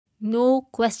No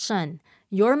question.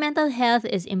 Your mental health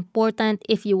is important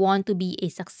if you want to be a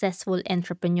successful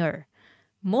entrepreneur.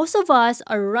 Most of us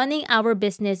are running our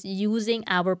business using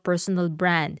our personal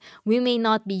brand. We may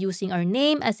not be using our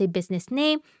name as a business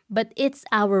name, but it's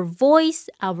our voice,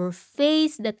 our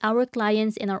face that our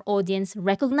clients and our audience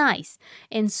recognize.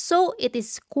 And so it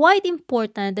is quite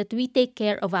important that we take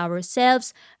care of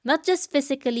ourselves, not just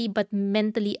physically, but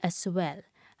mentally as well.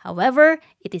 However,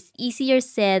 it is easier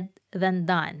said than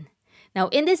done. Now,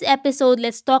 in this episode,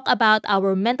 let's talk about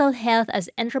our mental health as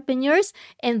entrepreneurs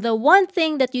and the one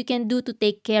thing that you can do to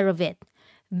take care of it.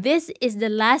 This is the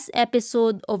last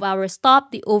episode of our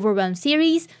Stop the Overwhelm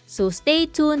series, so stay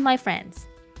tuned, my friends.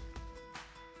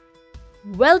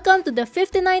 Welcome to the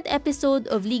 59th episode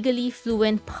of Legally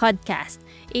Fluent Podcast,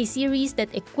 a series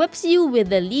that equips you with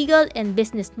the legal and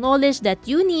business knowledge that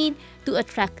you need to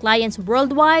attract clients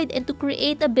worldwide and to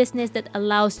create a business that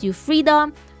allows you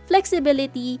freedom,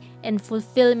 flexibility, and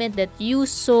fulfillment that you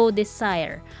so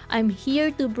desire. I'm here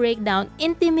to break down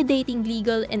intimidating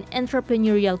legal and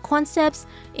entrepreneurial concepts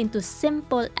into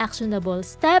simple, actionable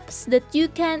steps that you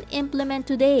can implement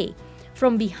today.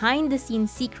 From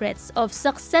behind-the-scenes secrets of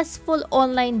successful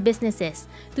online businesses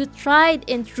to tried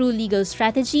and true legal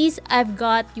strategies, I've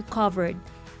got you covered.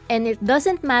 And it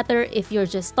doesn't matter if you're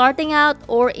just starting out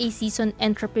or a seasoned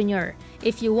entrepreneur.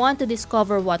 If you want to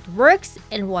discover what works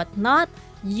and what not,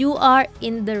 you are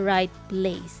in the right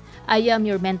place. I am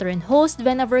your mentor and host,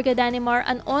 Vena Verga Danimar,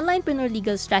 an onlinepreneur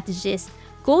legal strategist,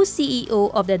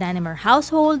 co-CEO of the Danimar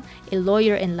household, a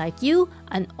lawyer and like you,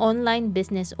 an online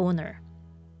business owner.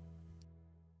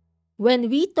 When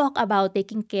we talk about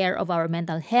taking care of our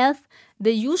mental health,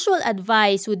 the usual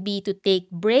advice would be to take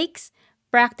breaks,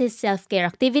 practice self-care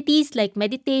activities like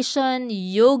meditation,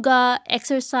 yoga,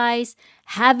 exercise,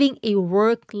 having a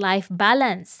work-life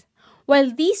balance.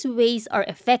 While these ways are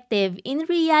effective, in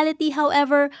reality,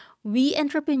 however, we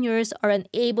entrepreneurs are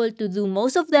unable to do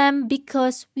most of them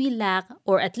because we lack,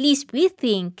 or at least we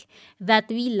think, that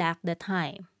we lack the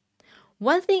time.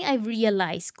 One thing I've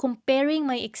realized comparing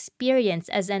my experience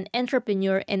as an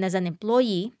entrepreneur and as an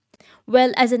employee,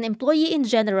 well, as an employee in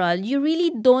general, you really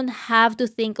don't have to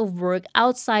think of work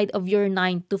outside of your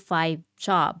 9 to 5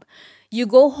 job. You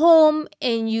go home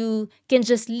and you can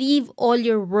just leave all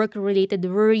your work related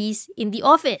worries in the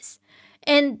office.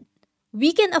 And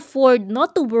we can afford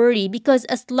not to worry because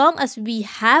as long as we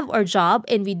have our job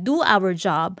and we do our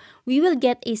job, we will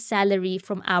get a salary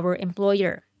from our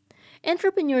employer.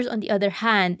 Entrepreneurs, on the other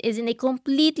hand, is in a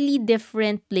completely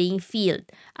different playing field.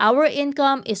 Our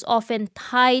income is often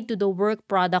tied to the work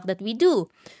product that we do.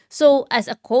 So, as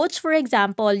a coach, for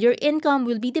example, your income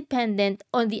will be dependent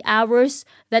on the hours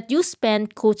that you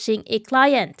spend coaching a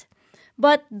client.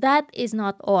 But that is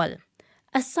not all.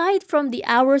 Aside from the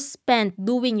hours spent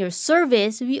doing your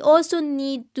service, we also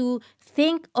need to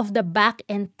think of the back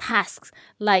end tasks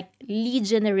like lead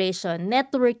generation,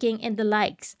 networking, and the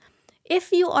likes.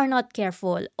 If you are not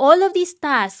careful, all of these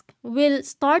tasks will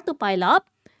start to pile up,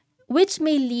 which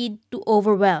may lead to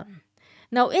overwhelm.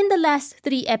 Now, in the last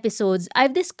 3 episodes,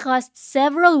 I've discussed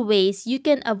several ways you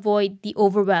can avoid the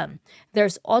overwhelm.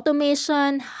 There's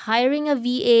automation, hiring a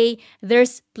VA,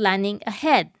 there's planning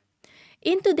ahead.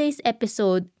 In today's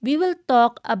episode, we will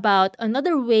talk about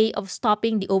another way of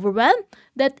stopping the overwhelm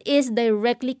that is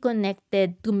directly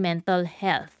connected to mental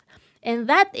health. And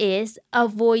that is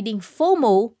avoiding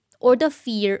FoMo, or the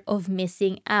fear of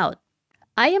missing out.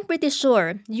 I am pretty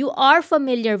sure you are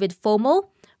familiar with FOMO,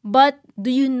 but do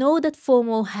you know that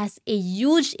FOMO has a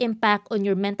huge impact on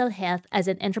your mental health as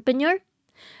an entrepreneur?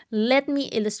 Let me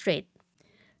illustrate.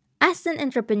 As an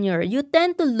entrepreneur, you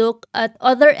tend to look at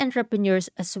other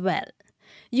entrepreneurs as well.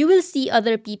 You will see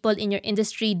other people in your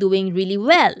industry doing really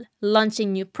well,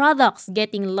 launching new products,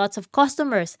 getting lots of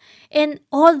customers, and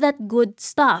all that good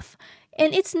stuff.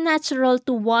 And it's natural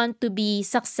to want to be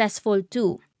successful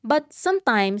too. But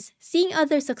sometimes, seeing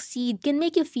others succeed can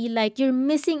make you feel like you're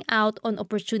missing out on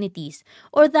opportunities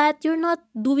or that you're not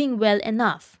doing well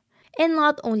enough. And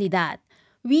not only that,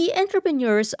 we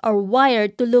entrepreneurs are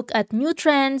wired to look at new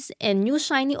trends and new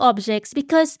shiny objects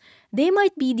because they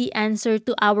might be the answer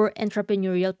to our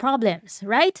entrepreneurial problems,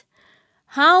 right?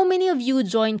 How many of you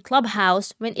joined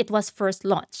Clubhouse when it was first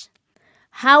launched?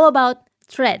 How about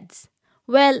Threads?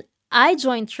 Well, I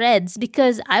joined Threads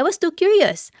because I was too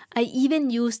curious. I even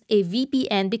used a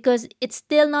VPN because it's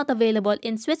still not available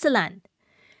in Switzerland.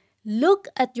 Look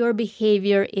at your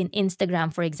behavior in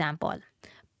Instagram, for example.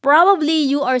 Probably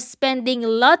you are spending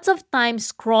lots of time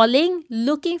scrolling,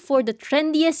 looking for the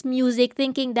trendiest music,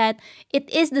 thinking that it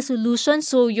is the solution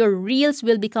so your reels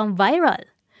will become viral.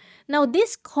 Now,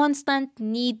 this constant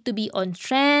need to be on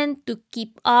trend, to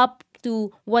keep up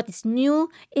to what is new,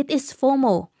 it is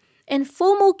FOMO. And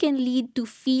FOMO can lead to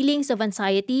feelings of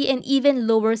anxiety and even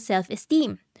lower self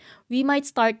esteem. We might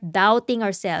start doubting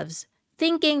ourselves,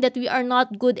 thinking that we are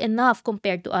not good enough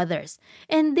compared to others.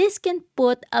 And this can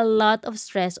put a lot of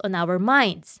stress on our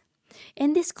minds.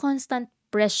 And this constant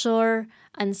pressure,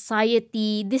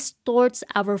 anxiety distorts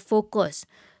our focus.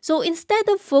 So instead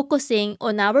of focusing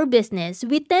on our business,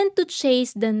 we tend to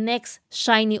chase the next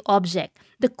shiny object,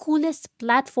 the coolest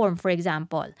platform, for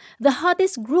example, the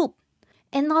hottest group.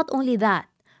 And not only that,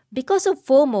 because of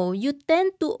FOMO, you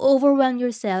tend to overwhelm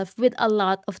yourself with a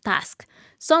lot of tasks.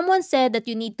 Someone said that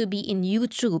you need to be in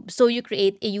YouTube, so you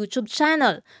create a YouTube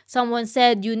channel. Someone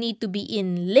said you need to be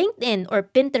in LinkedIn or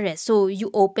Pinterest, so you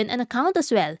open an account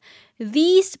as well.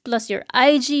 These plus your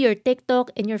IG, your TikTok,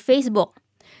 and your Facebook.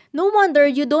 No wonder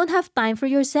you don't have time for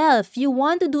yourself. You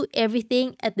want to do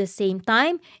everything at the same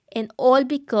time, and all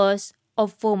because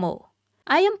of FOMO.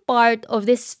 I am part of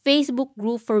this Facebook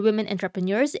group for women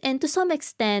entrepreneurs, and to some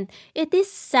extent, it is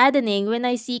saddening when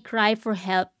I see cry for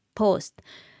help posts.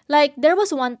 Like, there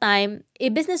was one time a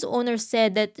business owner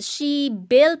said that she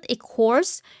built a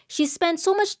course, she spent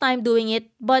so much time doing it,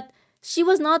 but she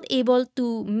was not able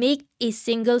to make a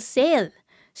single sale.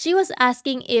 She was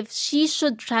asking if she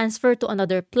should transfer to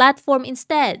another platform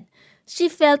instead. She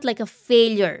felt like a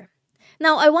failure.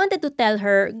 Now, I wanted to tell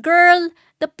her, girl,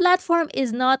 the platform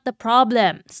is not the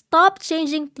problem. Stop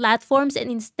changing platforms and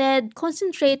instead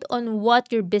concentrate on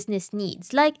what your business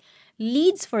needs, like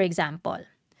leads, for example.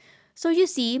 So, you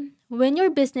see, when your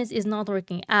business is not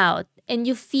working out and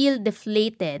you feel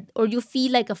deflated or you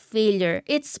feel like a failure,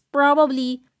 it's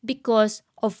probably because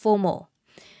of FOMO.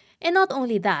 And not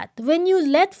only that, when you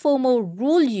let FOMO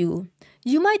rule you,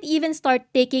 you might even start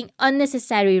taking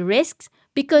unnecessary risks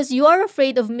because you are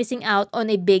afraid of missing out on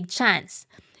a big chance.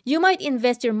 You might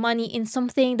invest your money in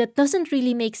something that doesn't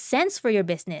really make sense for your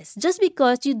business just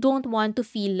because you don't want to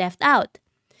feel left out.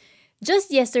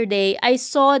 Just yesterday, I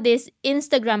saw this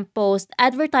Instagram post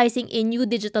advertising a new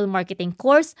digital marketing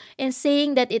course and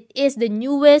saying that it is the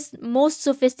newest, most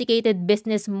sophisticated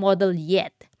business model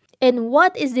yet. And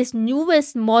what is this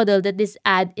newest model that this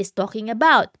ad is talking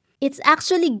about? It's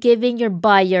actually giving your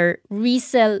buyer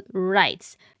resale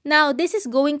rights. Now, this is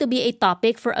going to be a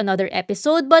topic for another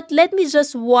episode, but let me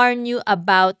just warn you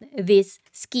about this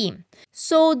scheme.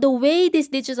 So, the way this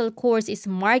digital course is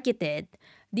marketed,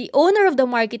 the owner of the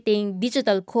marketing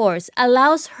digital course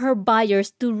allows her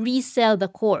buyers to resell the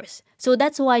course. So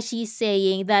that's why she's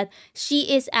saying that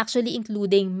she is actually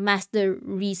including master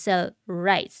resale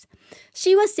rights.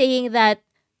 She was saying that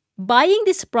buying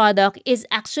this product is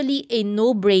actually a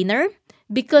no-brainer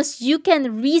because you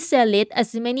can resell it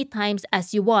as many times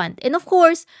as you want. And of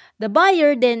course, the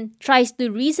buyer then tries to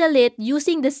resell it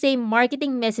using the same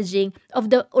marketing messaging of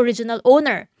the original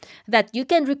owner, that you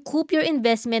can recoup your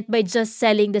investment by just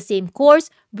selling the same course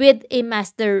with a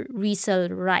master resale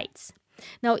rights.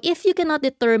 Now, if you cannot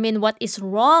determine what is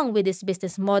wrong with this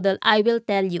business model, I will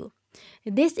tell you.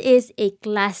 This is a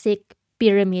classic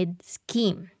pyramid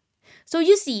scheme. So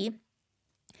you see,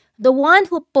 the one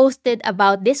who posted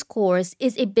about this course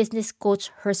is a business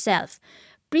coach herself.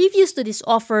 Previous to this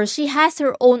offer, she has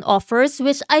her own offers,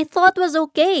 which I thought was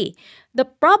okay. The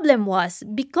problem was,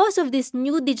 because of this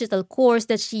new digital course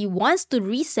that she wants to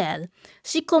resell,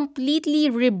 she completely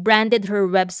rebranded her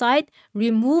website,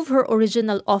 removed her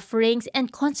original offerings,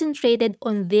 and concentrated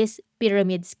on this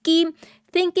pyramid scheme,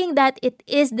 thinking that it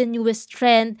is the newest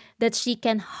trend that she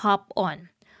can hop on.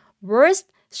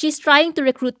 Worst, she's trying to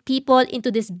recruit people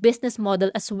into this business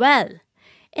model as well.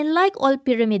 And like all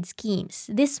pyramid schemes,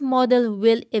 this model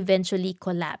will eventually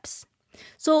collapse.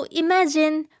 So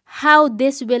imagine how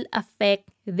this will affect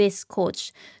this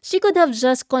coach. She could have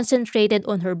just concentrated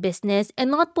on her business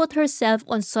and not put herself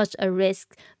on such a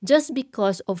risk just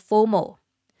because of FOMO.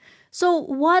 So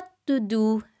what to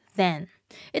do then?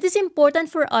 It is important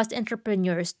for us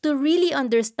entrepreneurs to really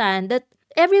understand that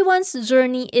everyone's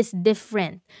journey is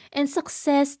different and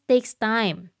success takes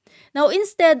time. Now,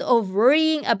 instead of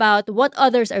worrying about what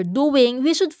others are doing,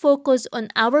 we should focus on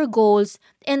our goals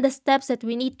and the steps that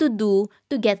we need to do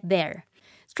to get there.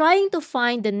 Trying to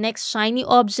find the next shiny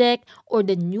object or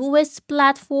the newest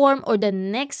platform or the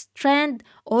next trend,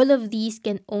 all of these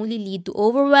can only lead to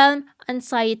overwhelm,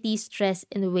 anxiety, stress,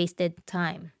 and wasted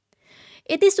time.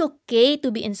 It is okay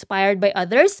to be inspired by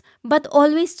others, but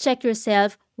always check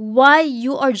yourself why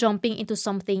you are jumping into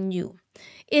something new.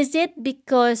 Is it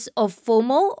because of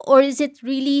FOMO or is it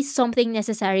really something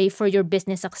necessary for your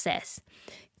business success?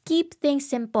 Keep things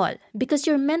simple because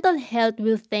your mental health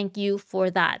will thank you for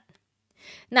that.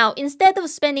 Now, instead of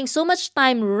spending so much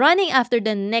time running after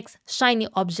the next shiny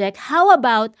object, how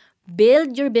about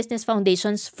build your business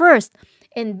foundations first?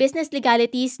 In business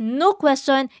legalities, no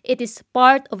question, it is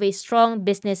part of a strong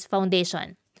business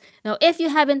foundation. Now, if you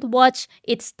haven't watched,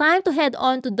 it's time to head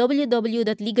on to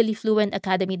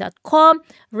www.legallyfluentacademy.com,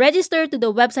 register to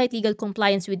the website Legal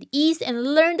Compliance with Ease, and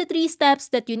learn the 3 steps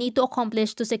that you need to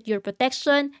accomplish to secure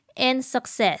protection and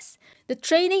success. The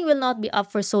training will not be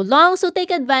up for so long, so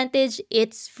take advantage.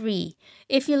 It's free.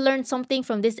 If you learned something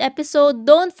from this episode,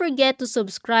 don't forget to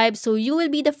subscribe so you will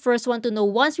be the first one to know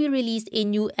once we release a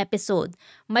new episode.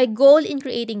 My goal in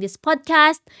creating this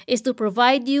podcast is to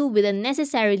provide you with the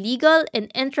necessary legal and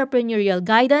entrepreneurial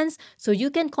guidance so you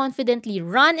can confidently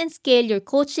run and scale your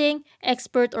coaching,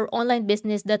 expert, or online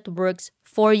business that works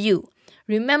for you.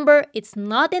 Remember, it's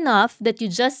not enough that you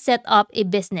just set up a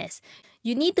business.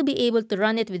 You need to be able to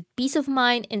run it with peace of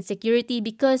mind and security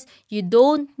because you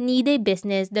don't need a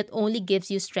business that only gives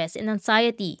you stress and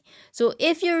anxiety. So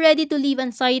if you're ready to leave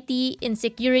anxiety,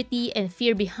 insecurity, and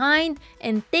fear behind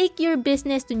and take your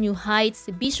business to new heights,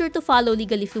 be sure to follow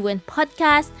Legally Fluent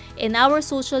Podcast and our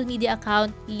social media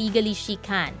account, Legally She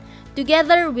Can.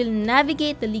 Together, we'll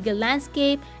navigate the legal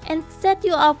landscape and set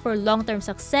you up for long-term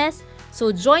success.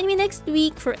 So join me next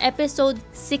week for episode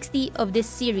 60 of this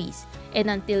series. And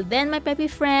until then, my peppy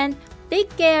friend,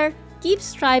 take care, keep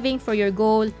striving for your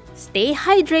goal, stay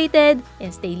hydrated,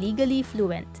 and stay legally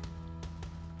fluent.